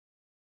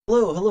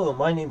Hello, hello,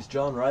 my name's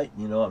John Wright.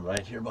 You know, I'm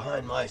right here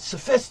behind my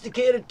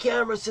sophisticated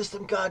camera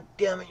system. God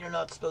damn it, you're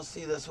not supposed to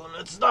see this one.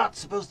 It's not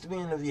supposed to be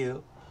in a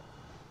view.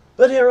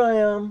 But here I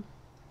am.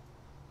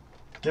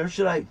 There,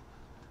 should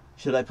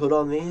I put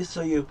on these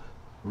so you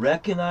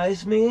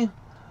recognize me?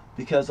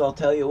 Because I'll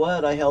tell you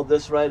what, I held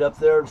this right up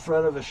there in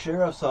front of a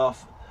sheriff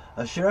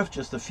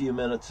just a few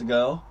minutes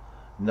ago.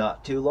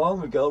 Not too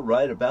long ago,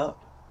 right about,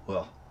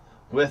 well,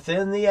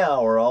 within the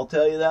hour. I'll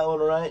tell you that one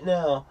right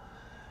now.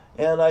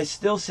 And I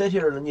still sit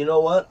here, and you know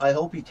what? I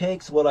hope he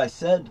takes what I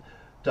said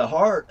to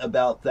heart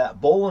about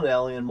that bowling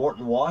alley in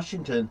Morton,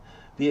 Washington,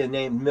 being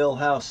named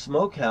Millhouse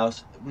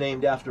Smokehouse,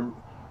 named after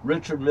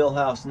Richard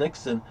Milhous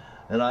Nixon.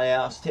 And I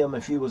asked him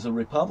if he was a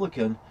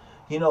Republican.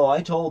 You know,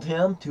 I told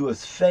him to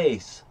his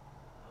face,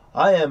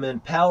 I am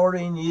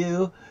empowering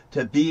you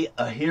to be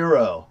a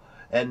hero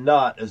and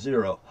not a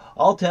zero.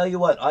 I'll tell you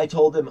what, I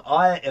told him,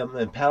 I am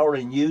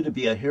empowering you to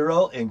be a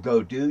hero and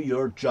go do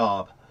your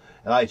job.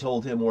 And I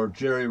told him where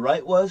Jerry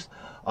Wright was.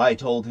 I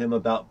told him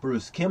about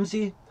Bruce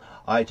Kimsey.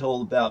 I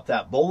told about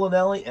that bowling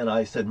alley. And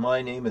I said,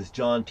 my name is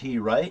John T.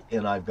 Wright,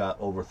 and I've got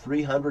over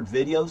 300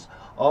 videos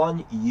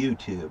on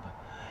YouTube.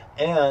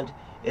 And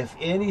if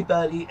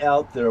anybody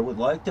out there would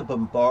like to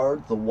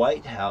bombard the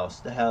White House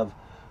to have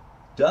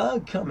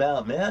Doug come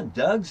out, man,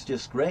 Doug's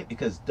just great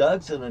because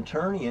Doug's an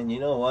attorney. And you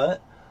know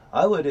what?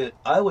 I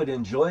would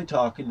enjoy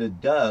talking to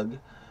Doug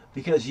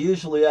because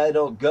usually I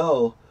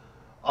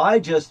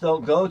just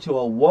don't go to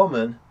a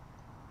woman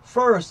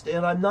first,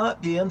 and I'm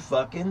not being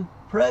fucking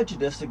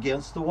prejudiced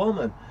against the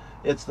woman.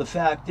 It's the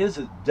fact is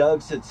that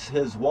Doug's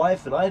his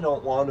wife, and I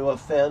don't want to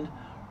offend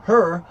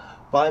her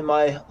by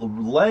my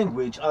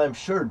language. I'm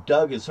sure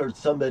Doug has heard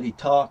somebody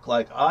talk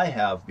like I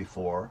have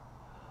before.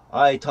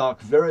 I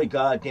talk very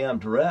goddamn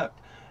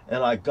direct,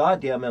 and I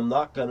goddamn am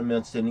not going to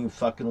mince any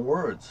fucking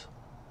words.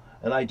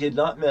 And I did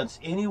not mince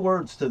any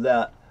words to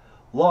that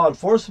law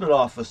enforcement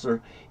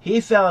officer. He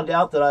found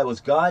out that I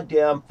was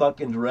goddamn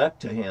fucking direct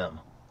to him.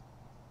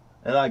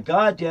 And I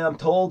goddamn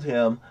told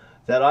him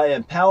that I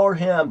empower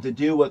him to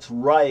do what's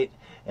right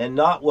and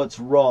not what's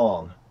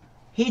wrong.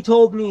 He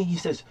told me, he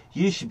says,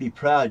 you should be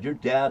proud. Your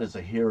dad is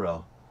a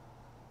hero.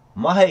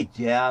 My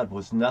dad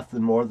was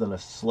nothing more than a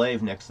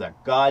slave next to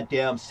that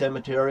goddamn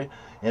cemetery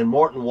in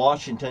Morton,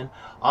 Washington.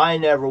 I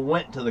never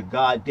went to the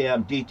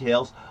goddamn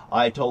details.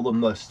 I told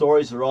him the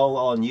stories are all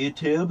on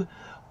YouTube.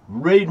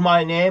 Read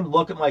my name,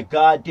 look at my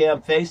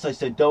goddamn face. I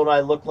said, don't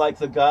I look like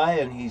the guy?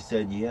 And he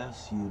said,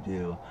 yes, you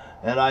do.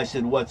 And I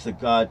said, what's the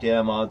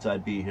goddamn odds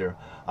I'd be here?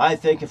 I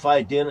think if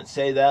I didn't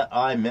say that,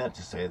 I meant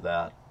to say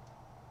that.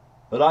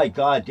 But I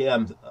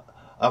goddamn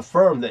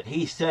affirmed that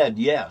he said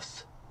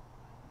yes.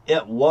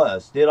 It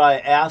was. Did I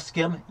ask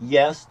him?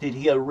 Yes. Did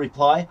he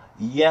reply?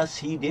 Yes,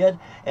 he did.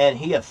 And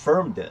he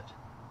affirmed it.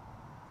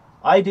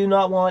 I do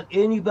not want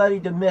anybody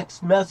to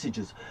mix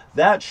messages.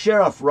 That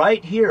sheriff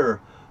right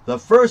here, the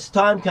first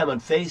time coming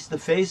face to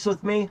face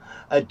with me,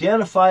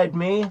 identified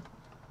me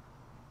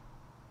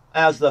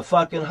as the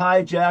fucking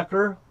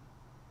hijacker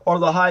or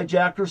the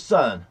hijacker's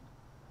son.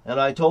 And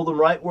I told him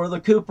right where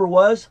the Cooper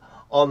was,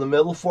 on the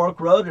Middle Fork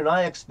Road, and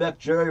I expect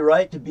Jerry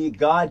Wright to be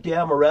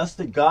goddamn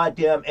arrested,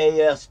 goddamn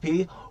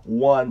ASP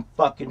 1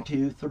 fucking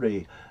 2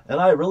 3. And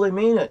I really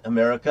mean it,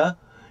 America.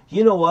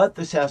 You know what?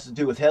 This has to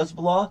do with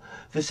Hezbollah.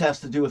 This has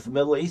to do with the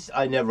Middle East.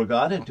 I never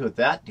got into it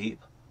that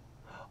deep.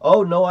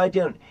 Oh, no, I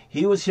didn't.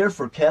 He was here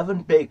for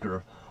Kevin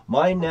Baker,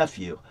 my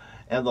nephew.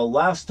 And the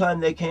last time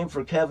they came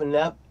for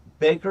Kevin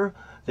Baker,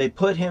 they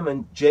put him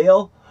in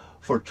jail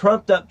for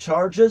trumped up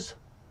charges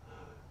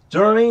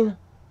during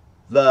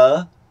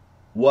the,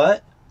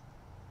 what?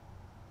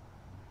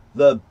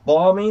 The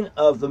bombing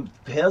of the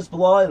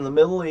Hezbollah in the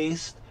Middle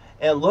East.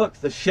 And look,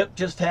 the ship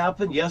just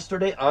happened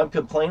yesterday. I'm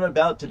complaining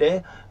about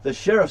today. The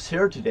sheriff's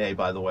here today,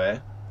 by the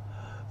way.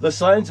 The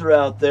signs are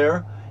out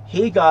there.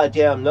 He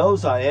goddamn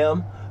knows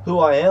who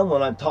I am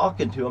when I'm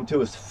talking to him to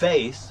his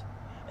face.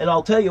 And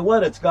I'll tell you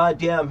what, it's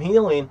goddamn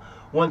healing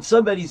when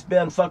somebody's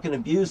been fucking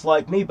abused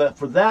like me. But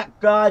for that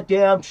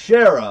goddamn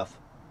sheriff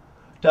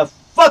to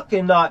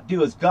fucking not do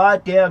his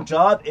goddamn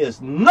job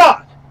is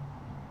not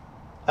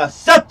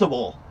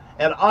acceptable.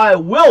 And I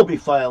will be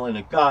filing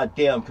a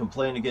goddamn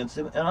complaint against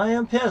him. And I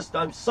am pissed.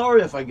 I'm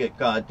sorry if I get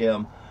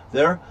goddamn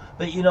there.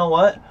 But you know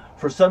what?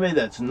 For somebody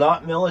that's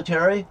not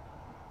military,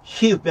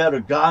 you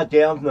better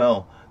goddamn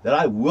know that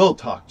I will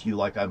talk to you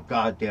like I'm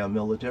goddamn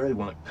military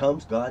when it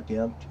comes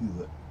goddamn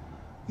to it.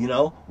 You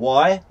know?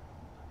 Why?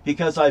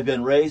 Because I've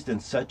been raised in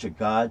such a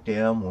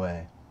goddamn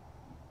way.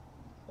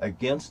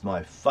 Against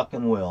my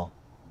fucking will.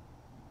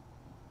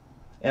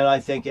 And I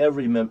thank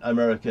every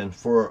American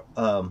for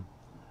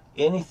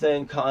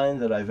anything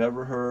kind that I've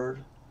ever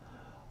heard.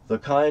 The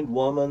kind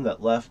woman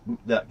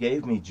that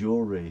gave me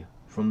jewelry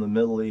from the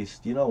Middle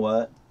East. You know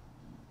what?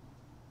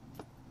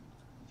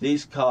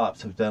 These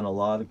cops have done a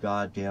lot of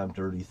goddamn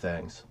dirty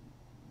things.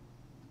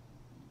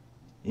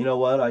 You know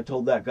what? I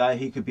told that guy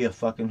he could be a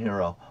fucking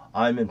hero.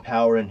 I'm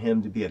empowering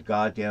him to be a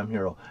goddamn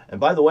hero. And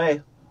by the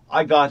way,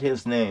 I got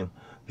his name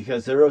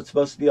because they were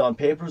supposed to be on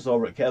papers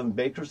over at Kevin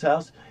Baker's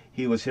house.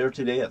 He was here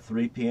today at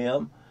 3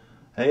 p.m.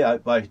 Hey,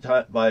 by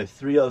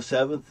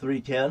 3:07,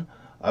 3:10,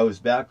 I was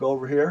back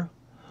over here.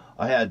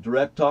 I had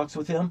direct talks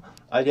with him.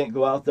 I didn't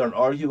go out there and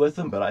argue with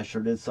him, but I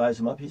sure did size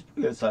him up. He's a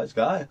pretty good sized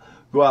guy.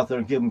 Go out there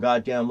and give him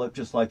goddamn lip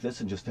just like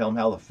this and just tell him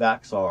how the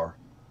facts are.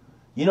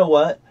 You know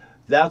what?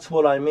 That's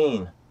what I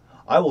mean.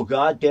 I will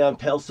goddamn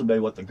tell somebody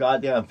what the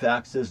goddamn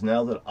facts is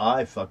now that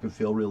I fucking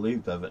feel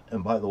relieved of it.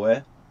 And by the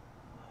way,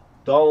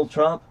 Donald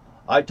Trump,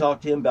 I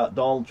talked to him about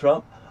Donald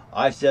Trump.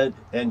 I said,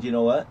 and you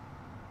know what?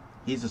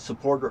 He's a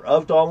supporter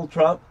of Donald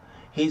Trump.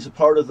 He's a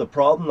part of the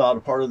problem, not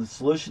a part of the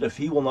solution if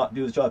he will not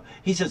do his job.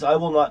 He says, I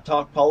will not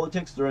talk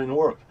politics during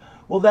work.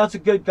 Well, that's a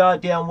good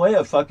goddamn way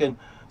of fucking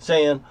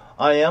saying,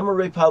 I am a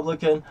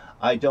Republican,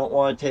 I don't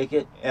want to take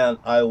it, and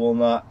I will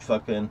not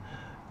fucking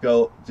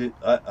go do...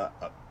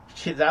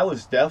 that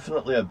was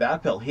definitely a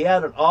backpedal. He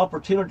had an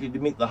opportunity to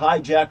meet the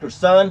hijacker's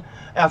son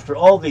after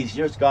all these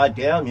years.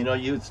 Goddamn, you know,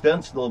 you would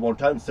spend a little more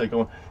time instead of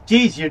going,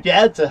 geez, your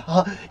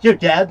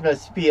dad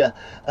must be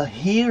a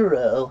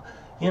hero.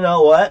 You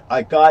know what?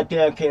 I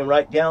goddamn came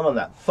right down on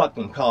that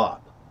fucking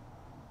cop.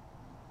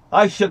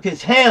 I shook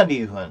his hand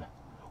even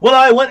when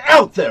I went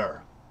out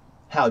there.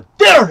 How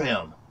dare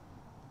him?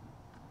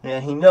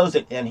 And he knows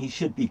it, and he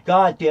should be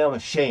goddamn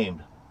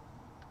ashamed.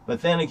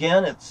 But then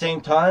again, at the same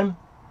time,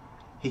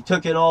 he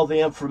took in all the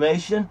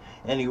information,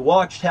 and he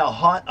watched how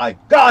hot I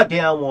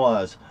goddamn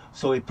was.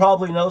 So he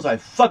probably knows I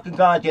fucking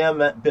goddamn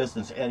meant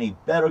business, and he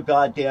better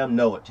goddamn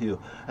know it too.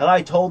 And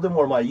I told him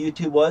where my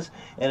YouTube was,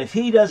 and if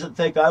he doesn't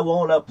think I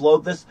won't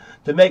upload this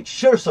to make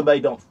sure somebody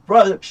don't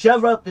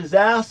shove up his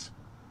ass,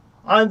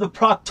 I'm the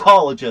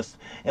proctologist.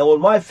 And when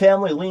my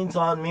family leans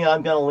on me,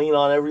 I'm going to lean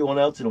on everyone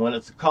else. And when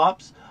it's the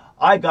cops,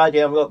 I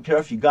goddamn don't care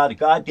if you got a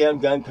goddamn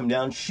gun, come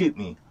down and shoot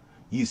me.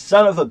 You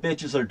son of a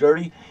bitches are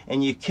dirty,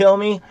 and you kill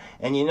me,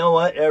 and you know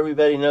what?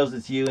 Everybody knows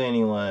it's you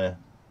anyway.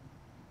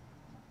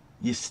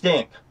 You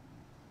stink.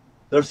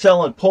 They're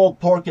selling pulled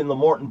pork in the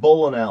Morton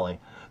Bowling Alley.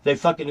 They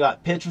fucking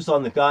got pictures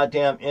on the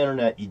goddamn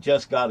internet. You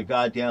just got to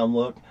goddamn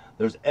look.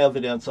 There's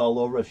evidence all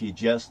over if you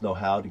just know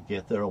how to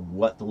get there and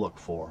what to look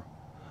for.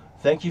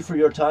 Thank you for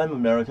your time,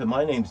 America.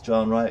 My name's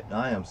John Wright, and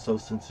I am so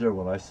sincere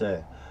when I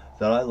say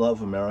that I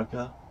love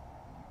America.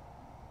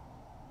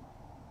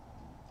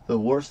 The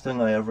worst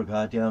thing I ever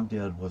goddamn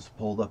did was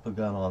pulled up a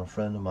gun on a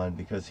friend of mine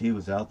because he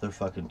was out there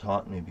fucking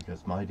taunting me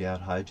because my dad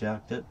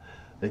hijacked it.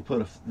 They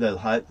put the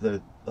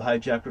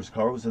hijacker's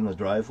car was in the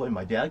driveway.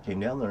 My dad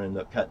came down there and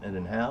ended up cutting it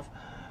in half.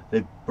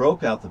 They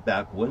broke out the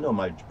back window.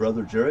 My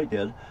brother Jerry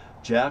did.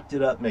 Jacked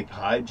it up, make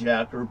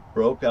hijacker,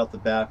 broke out the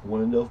back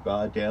window,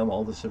 goddamn,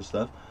 all this sort of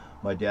stuff.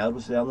 My dad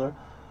was down there.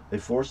 They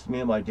forced me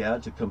and my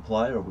dad to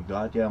comply or we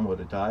goddamn would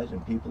have died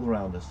and people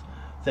around us.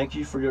 Thank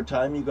you for your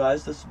time, you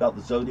guys. This is about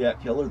the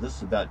Zodiac Killer. This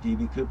is about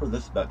D.B. Cooper.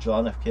 This is about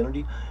John F.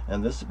 Kennedy.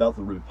 And this is about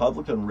the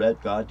Republican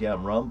red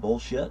goddamn rum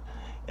bullshit.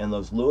 And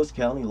those Lewis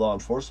County law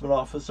enforcement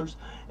officers.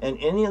 And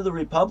any of the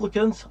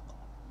Republicans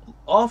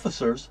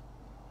officers,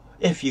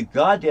 if you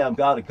goddamn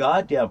got a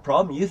goddamn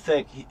problem, you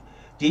think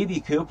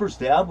D.B. Cooper's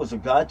dad was a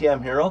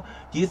goddamn hero?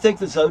 Do you think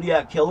the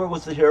Zodiac Killer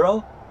was the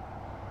hero?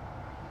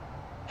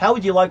 How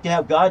would you like to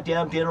have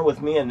goddamn dinner with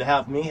me and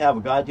have me have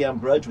a goddamn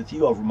grudge with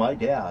you over my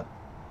dad?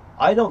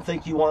 I don't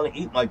think you want to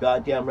eat my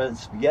goddamn red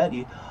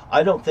spaghetti.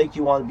 I don't think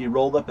you want to be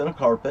rolled up in a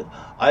carpet.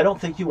 I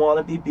don't think you want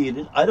to be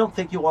beaten. I don't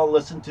think you want to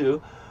listen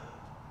to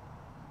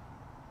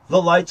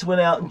The Lights Went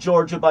Out in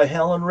Georgia by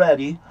Helen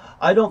Reddy.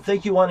 I don't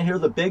think you want to hear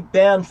the big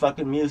band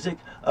fucking music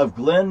of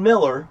Glenn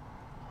Miller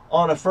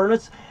on a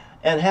furnace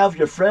and have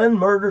your friend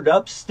murdered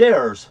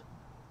upstairs.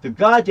 To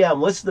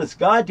goddamn listen to this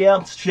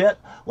goddamn shit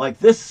like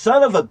this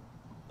son of a...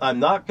 I'm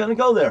not going to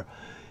go there.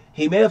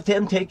 He may have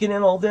taken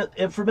in all the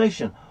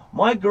information.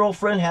 My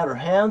girlfriend had her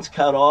hands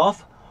cut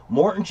off,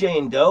 Morton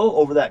Jane Doe,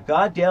 over that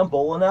goddamn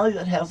bowling alley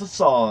that has a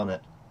saw on it.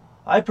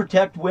 I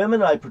protect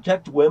women. I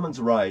protect women's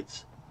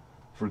rights.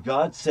 For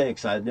God's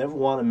sakes, I'd never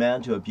want a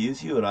man to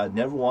abuse you, and I'd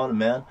never want a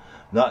man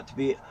not to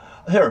be...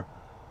 Here,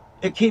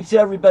 it keeps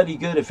everybody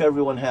good if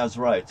everyone has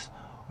rights.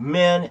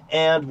 Men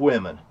and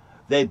women.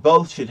 They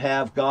both should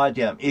have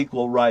goddamn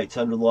equal rights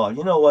under law.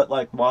 You know what,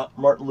 like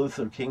Martin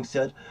Luther King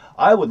said?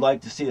 I would like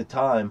to see a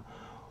time,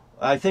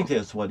 I think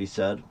that's what he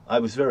said, I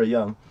was very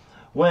young,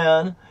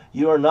 when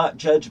you are not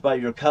judged by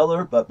your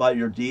color, but by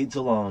your deeds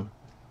alone.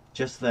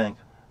 Just think.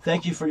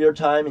 Thank you for your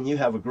time, and you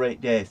have a great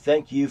day.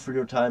 Thank you for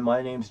your time.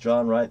 My name's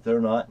John Wright. They're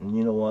not, and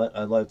you know what?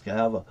 I'd like to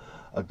have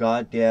a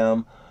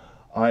goddamn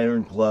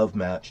iron glove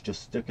match.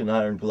 Just stick an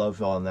iron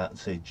glove on that and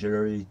say,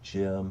 Jerry,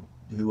 Jim,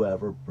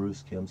 whoever,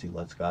 Bruce Kimsey,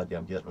 let's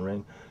goddamn get in the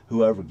ring.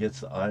 Whoever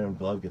gets the iron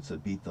glove gets to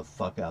beat the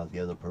fuck out of the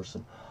other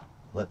person.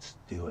 Let's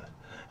do it.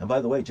 And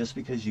by the way, just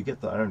because you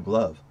get the iron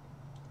glove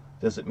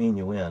doesn't mean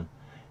you win.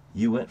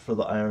 You went for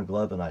the iron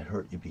glove and I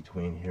hurt you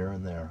between here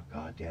and there.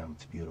 God damn,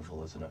 it's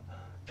beautiful, isn't it?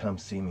 Come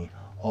see me.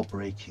 I'll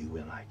break you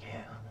when I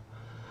can.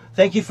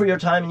 Thank you for your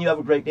time and you have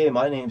a great day.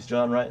 My name's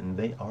John Wright and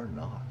they are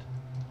not.